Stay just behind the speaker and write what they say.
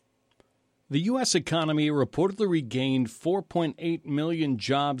The U.S. economy reportedly regained 4.8 million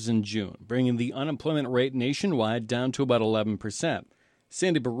jobs in June, bringing the unemployment rate nationwide down to about 11%.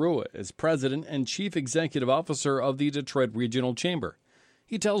 Sandy Barua is president and chief executive officer of the Detroit Regional Chamber.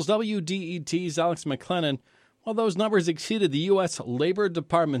 He tells WDET's Alex McLennan, while those numbers exceeded the U.S. Labor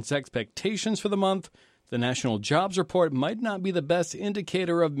Department's expectations for the month, the National Jobs Report might not be the best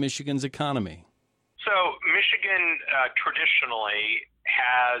indicator of Michigan's economy. So Michigan traditionally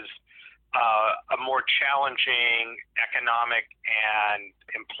has a more challenging economic and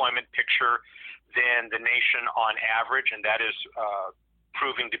employment picture than the nation on average, and that is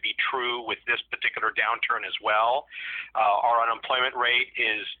proving to be true with this particular downturn as well. Our unemployment rate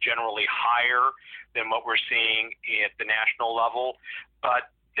is generally higher than what we're seeing at the national level, but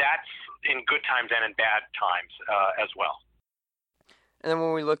that's in good times and in bad times as well. And then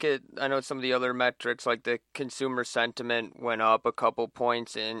when we look at, I know some of the other metrics, like the consumer sentiment went up a couple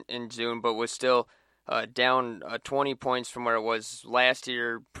points in June, but was still down 20 points from where it was last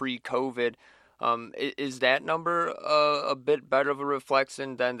year pre-COVID. Is that number a bit better of a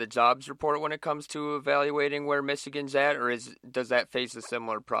reflection than the jobs report when it comes to evaluating where Michigan's at, or does that face a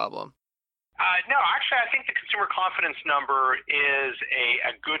similar problem? No, actually, I think the consumer confidence number is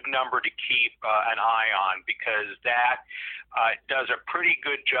a good number to keep an eye on, because that does a pretty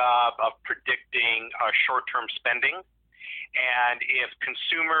good job of predicting short-term spending. And if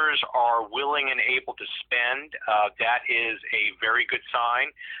consumers are willing and able to spend, that is a very good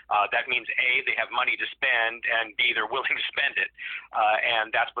sign. That means, A, they have money to spend, and B, they're willing to spend it. And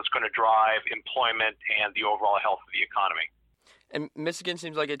that's what's going to drive employment and the overall health of the economy. And Michigan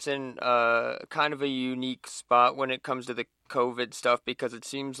seems like it's in kind of a unique spot when it comes to the COVID stuff, because it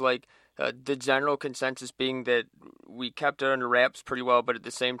seems like the general consensus being that we kept it under wraps pretty well, but at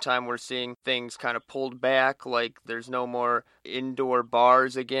the same time we're seeing things kind of pulled back, like there's no more indoor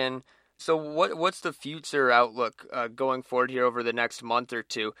bars again. So what's the future outlook going forward here over the next month or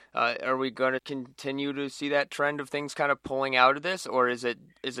two? Are we going to continue to see that trend of things kind of pulling out of this, or is it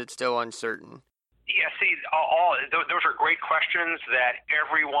still uncertain? Yeah, see, those are great questions that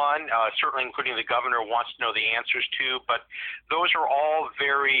everyone, certainly including the governor, wants to know the answers to, but those are all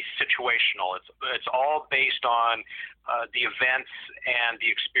very situational. It's all based on the events and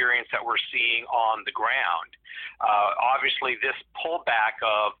the experience that we're seeing on the ground. Obviously, this pullback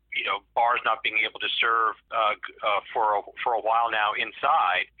of bars not being able to serve for a while now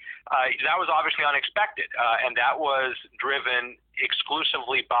inside, that was obviously unexpected, and that was driven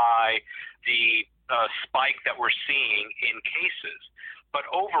exclusively by the spike that we're seeing in cases. But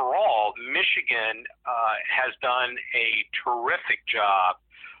overall, Michigan has done a terrific job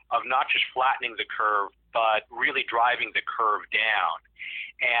of not just flattening the curve, but really driving the curve down.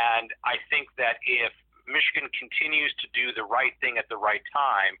 And I think that if Michigan continues to do the right thing at the right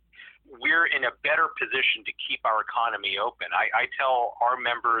time, we're in a better position to keep our economy open. I tell our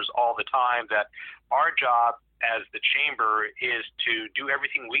members all the time that our job as the chamber is to do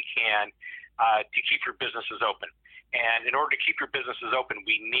everything we can to keep your businesses open. And in order to keep your businesses open,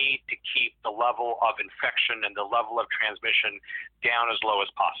 we need to keep the level of infection and the level of transmission down as low as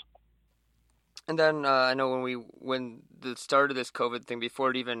possible. And then I know when the start of this COVID thing, before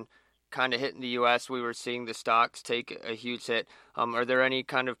it even kind of hit in the U.S., we were seeing the stocks take a huge hit. Are there any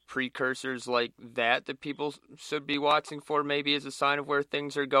kind of precursors like that people should be watching for, maybe as a sign of where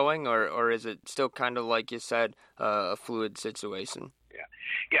things are going, or is it still kind of, like you said, a fluid situation?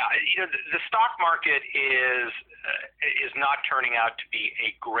 Yeah. The stock market is not turning out to be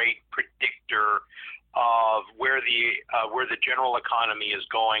a great predictor of where the general economy is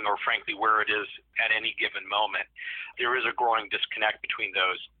going, or frankly where it is at any given moment. There is a growing disconnect between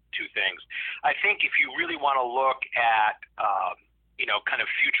those two things. I think if you really want to look at kind of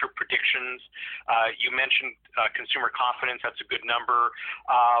future predictions, you mentioned consumer confidence. That's a good number.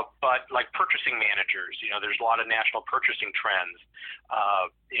 But like purchasing managers, there's a lot of national purchasing trends,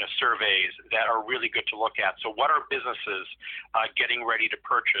 surveys that are really good to look at. So what are businesses getting ready to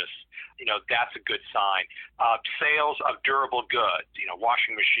purchase? That's a good sign. Sales of durable goods,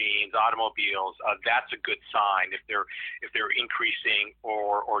 washing machines, automobiles, that's a good sign if they're increasing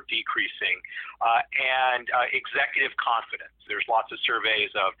or decreasing. And executive confidence. There's lots of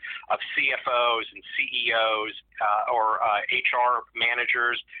surveys of CFOs and CEOs or HR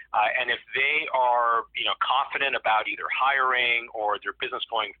managers, and if they are confident about either hiring or their business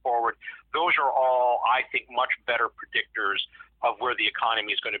going forward, those are all, I think, much better predictors of where the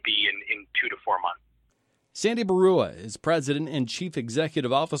economy is going to be in 2 to 4 months. Sandy Barua is president and chief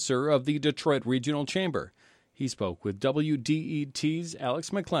executive officer of the Detroit Regional Chamber. He spoke with WDET's Alex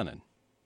McLennan.